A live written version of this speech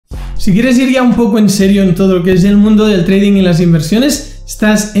Si quieres ir ya un poco en serio en todo lo que es el mundo del trading y las inversiones,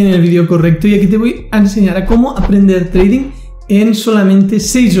 estás en el vídeo correcto y aquí te voy a enseñar a cómo aprender trading en solamente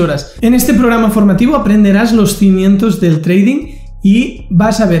 6 horas. En este programa formativo aprenderás los cimientos del trading y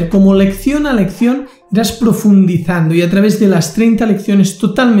vas a ver cómo lección a lección irás profundizando y a través de las 30 lecciones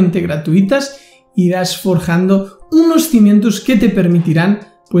totalmente gratuitas irás forjando unos cimientos que te permitirán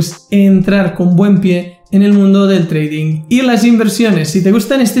pues entrar con buen pie en el mundo del trading y las inversiones. Si te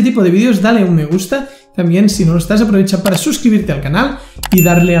gustan este tipo de vídeos, dale un me gusta. También, si no lo estás, aprovecha para suscribirte al canal y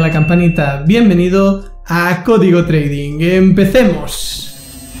darle a la campanita. Bienvenido a Código Trading. ¡Empecemos!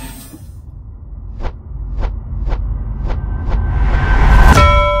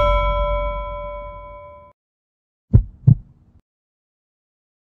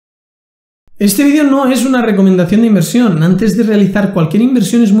 Este vídeo no es una recomendación de inversión. Antes de realizar cualquier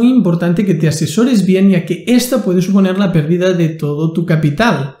inversión es muy importante que te asesores bien, ya que esta puede suponer la pérdida de todo tu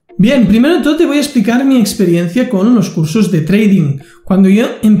capital. Bien, primero de todo te voy a explicar mi experiencia con los cursos de trading. Cuando yo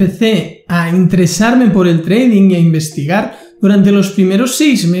empecé a interesarme por el trading y a investigar, durante los primeros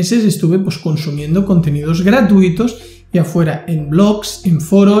 6 meses estuve consumiendo contenidos gratuitos, ya fuera en blogs, en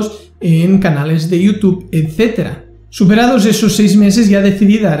foros, en canales de YouTube, etc. Superados esos 6 meses ya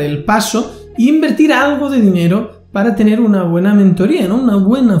decidí dar el paso e invertir algo de dinero para tener una buena mentoría, ¿no? Una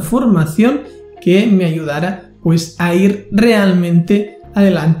buena formación que me ayudara a ir realmente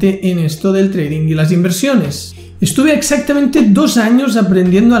adelante en esto del trading y las inversiones. Estuve exactamente 2 años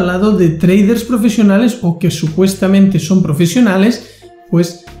aprendiendo al lado de traders profesionales o que supuestamente son profesionales,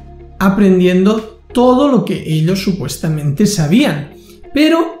 aprendiendo todo lo que ellos supuestamente sabían.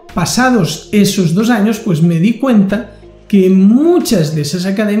 Pero pasados esos 2 años me di cuenta que muchas de esas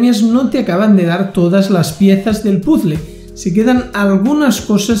academias no te acaban de dar todas las piezas del puzzle. Se quedan algunas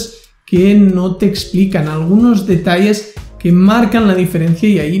cosas que no te explican, algunos detalles que marcan la diferencia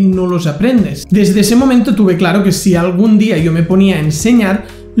y ahí no los aprendes. Desde ese momento tuve claro que si algún día yo me ponía a enseñar,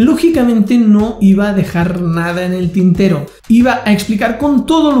 lógicamente no iba a dejar nada en el tintero. Iba a explicar con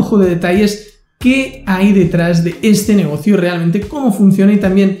todo lujo de detalles qué hay detrás de este negocio, realmente cómo funciona, y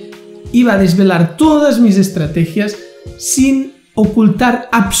también iba a desvelar todas mis estrategias sin ocultar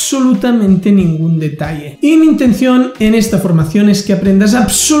absolutamente ningún detalle. Y mi intención en esta formación es que aprendas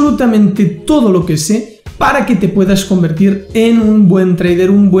absolutamente todo lo que sé para que te puedas convertir en un buen trader,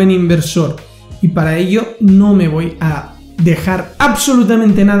 un buen inversor. Y para ello no me voy a dejar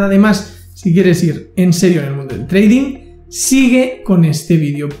absolutamente nada de más. Si quieres ir en serio en el mundo del trading, sigue con este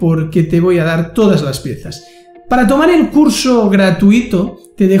vídeo porque te voy a dar todas las piezas. Para tomar el curso gratuito,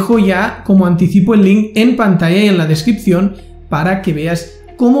 te dejo ya como anticipo el link en pantalla y en la descripción para que veas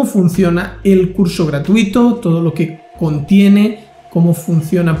cómo funciona el curso gratuito, todo lo que contiene, cómo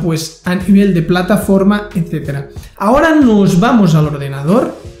funciona a nivel de plataforma, etc. Ahora nos vamos al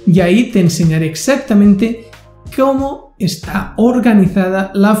ordenador y ahí te enseñaré exactamente cómo está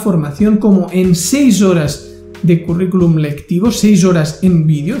organizada la formación, como en 6 horas de currículum lectivo, 6 horas en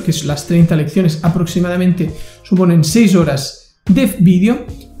vídeo, que es las 30 lecciones aproximadamente suponen 6 horas de vídeo,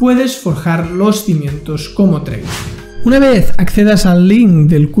 puedes forjar los cimientos como trader. Una vez accedas al link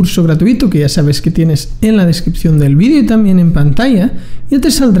del curso gratuito, que ya sabes que tienes en la descripción del vídeo y también en pantalla, ya te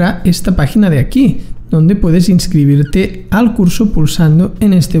saldrá esta página de aquí, donde puedes inscribirte al curso pulsando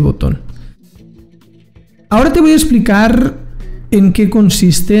en este botón. Ahora te voy a explicar en qué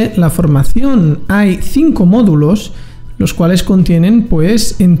consiste la formación. Hay 5 módulos, los cuales contienen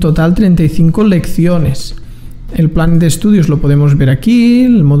en total 35 lecciones. El plan de estudios lo podemos ver aquí.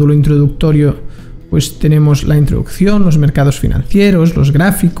 El módulo introductorio tenemos la introducción, los mercados financieros, los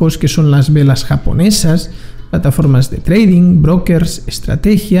gráficos, que son las velas japonesas, plataformas de trading, brokers,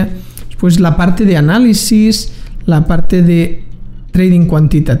 estrategia, después la parte de análisis, la parte de trading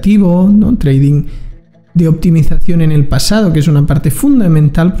cuantitativo, ¿no? Trading de optimización en el pasado, que es una parte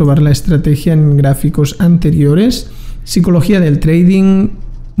fundamental, probar la estrategia en gráficos anteriores, psicología del trading,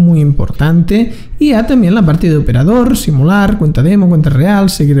 muy importante, y ya también la parte de operador, simular, cuenta demo, cuenta real,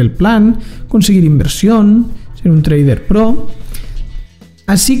 seguir el plan, conseguir inversión, ser un trader pro.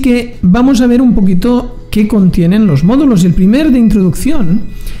 Así que vamos a ver un poquito qué contienen los módulos. El primer, de introducción,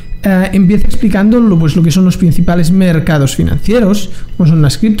 empieza explicando lo que son los principales mercados financieros, como son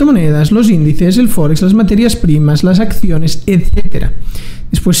las criptomonedas, los índices, el forex, las materias primas, las acciones, etc.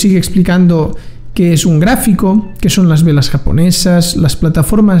 Después sigue explicando qué es un gráfico, qué son las velas japonesas, las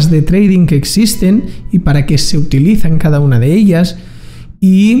plataformas de trading que existen y para qué se utilizan cada una de ellas.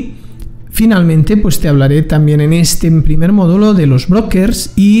 Y finalmente te hablaré también en este primer módulo de los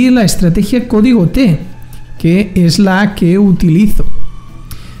brokers y la estrategia código T, que es la que utilizo.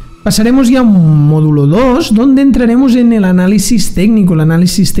 Pasaremos ya a un módulo 2, donde entraremos en el análisis técnico. El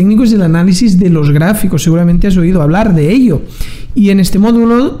análisis técnico es el análisis de los gráficos, seguramente has oído hablar de ello. Y en este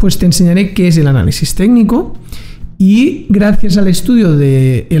módulo pues te enseñaré qué es el análisis técnico y gracias al estudio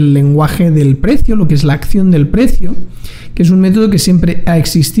del lenguaje del precio, lo que es la acción del precio, que es un método que siempre ha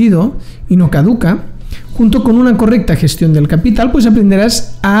existido y no caduca, junto con una correcta gestión del capital, pues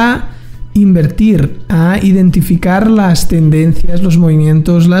aprenderás a invertir, a identificar las tendencias, los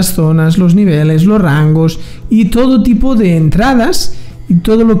movimientos, las zonas, los niveles, los rangos y todo tipo de entradas y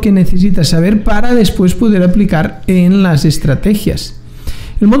todo lo que necesitas saber para después poder aplicar en las estrategias.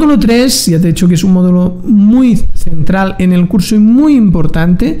 El módulo 3, ya te he dicho que es un módulo muy central en el curso y muy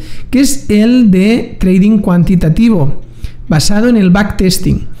importante, que es el de trading cuantitativo, basado en el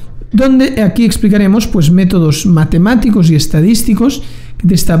backtesting, donde aquí explicaremos pues métodos matemáticos y estadísticos que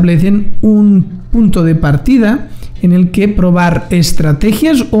te establecen un punto de partida en el que probar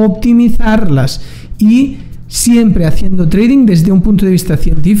estrategias o optimizarlas, y siempre haciendo trading desde un punto de vista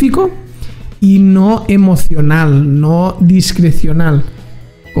científico y no emocional, no discrecional.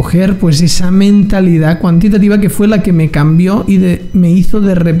 Coger pues esa mentalidad cuantitativa que fue la que me cambió y me hizo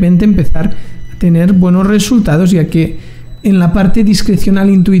de repente empezar a tener buenos resultados, ya que en la parte discrecional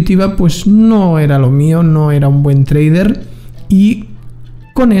intuitiva pues no era lo mío, no era un buen trader, y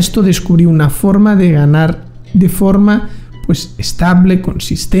con esto descubrí una forma de ganar de forma pues estable,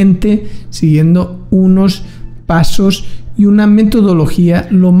 consistente, siguiendo unos pasos y una metodología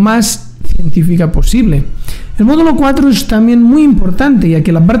lo más científica posible. El módulo 4 es también muy importante, ya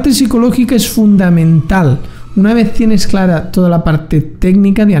que la parte psicológica es fundamental. Una vez tienes clara toda la parte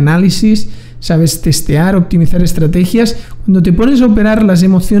técnica de análisis, sabes testear, optimizar estrategias, cuando te pones a operar las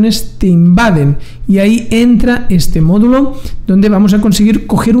emociones te invaden, y ahí entra este módulo donde vamos a conseguir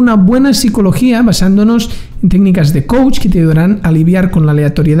coger una buena psicología basándonos en técnicas de coach que te ayudarán a lidiar con la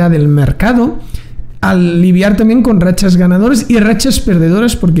aleatoriedad del mercado, a lidiar también con rachas ganadoras y rachas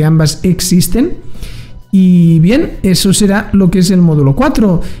perdedoras, porque ambas existen. Y bien, eso será lo que es el módulo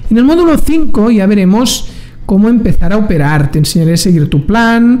 4. En el módulo 5 ya veremos cómo empezar a operar. Te enseñaré a seguir tu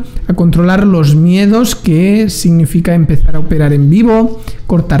plan, a controlar los miedos, que significa empezar a operar en vivo,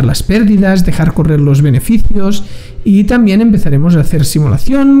 cortar las pérdidas, dejar correr los beneficios, y también empezaremos a hacer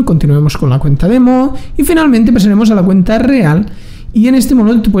simulación, continuaremos con la cuenta demo y finalmente pasaremos a la cuenta real. Y en este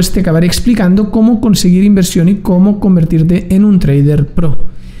módulo pues te acabaré explicando cómo conseguir inversión y cómo convertirte en un trader pro.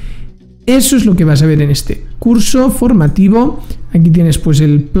 Eso es lo que vas a ver en este curso formativo. Aquí tienes pues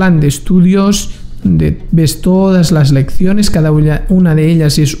el plan de estudios, donde ves todas las lecciones, cada una de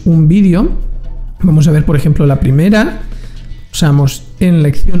ellas es un vídeo. Vamos a ver por ejemplo la primera, usamos en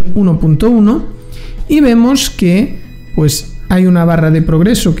lección 1.1 y vemos que pues hay una barra de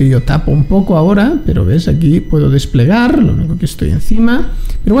progreso que yo tapo un poco ahora, pero ves, aquí puedo desplegar, lo único que estoy encima,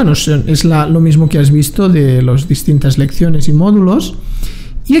 pero bueno, es lo mismo que has visto de las distintas lecciones y módulos.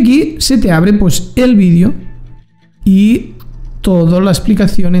 Y aquí se te abre pues el vídeo y toda la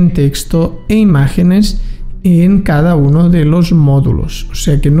explicación en texto e imágenes en cada uno de los módulos. O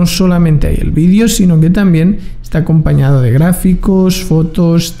sea que no solamente hay el vídeo, sino que también está acompañado de gráficos,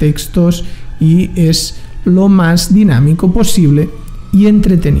 fotos, textos, y es lo más dinámico posible y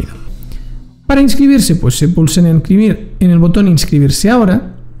entretenido. Para inscribirse pues se pulsa en el botón inscribirse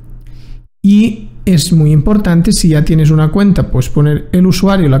ahora, y es muy importante, si ya tienes una cuenta, pues poner el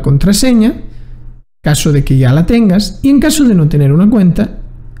usuario y la contraseña, caso de que ya la tengas, y en caso de no tener una cuenta,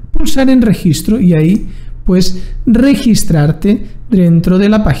 pulsar en registro y ahí pues registrarte dentro de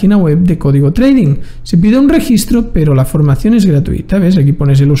la página web de Código Trading. Se pide un registro, pero la formación es gratuita. ¿Ves? Aquí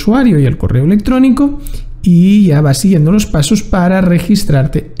pones el usuario y el correo electrónico y ya vas siguiendo los pasos para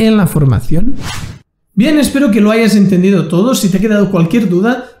registrarte en la formación. Bien, espero que lo hayas entendido todo. Si te ha quedado cualquier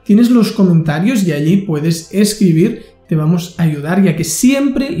duda, tienes los comentarios y allí puedes escribir. Te vamos a ayudar, ya que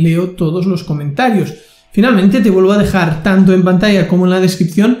siempre leo todos los comentarios. Finalmente te vuelvo a dejar tanto en pantalla como en la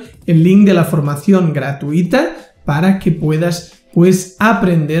descripción el link de la formación gratuita para que puedas pues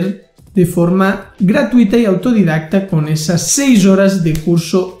aprender de forma gratuita y autodidacta con esas 6 horas de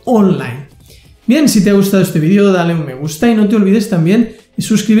curso online. Bien, si te ha gustado este vídeo, dale un me gusta y no te olvides también de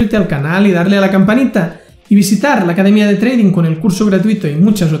suscribirte al canal y darle a la campanita y visitar la Academia de Trading con el curso gratuito y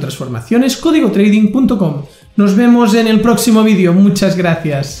muchas otras formaciones, códigotrading.com. Nos vemos en el próximo vídeo. Muchas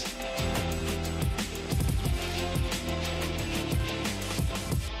gracias.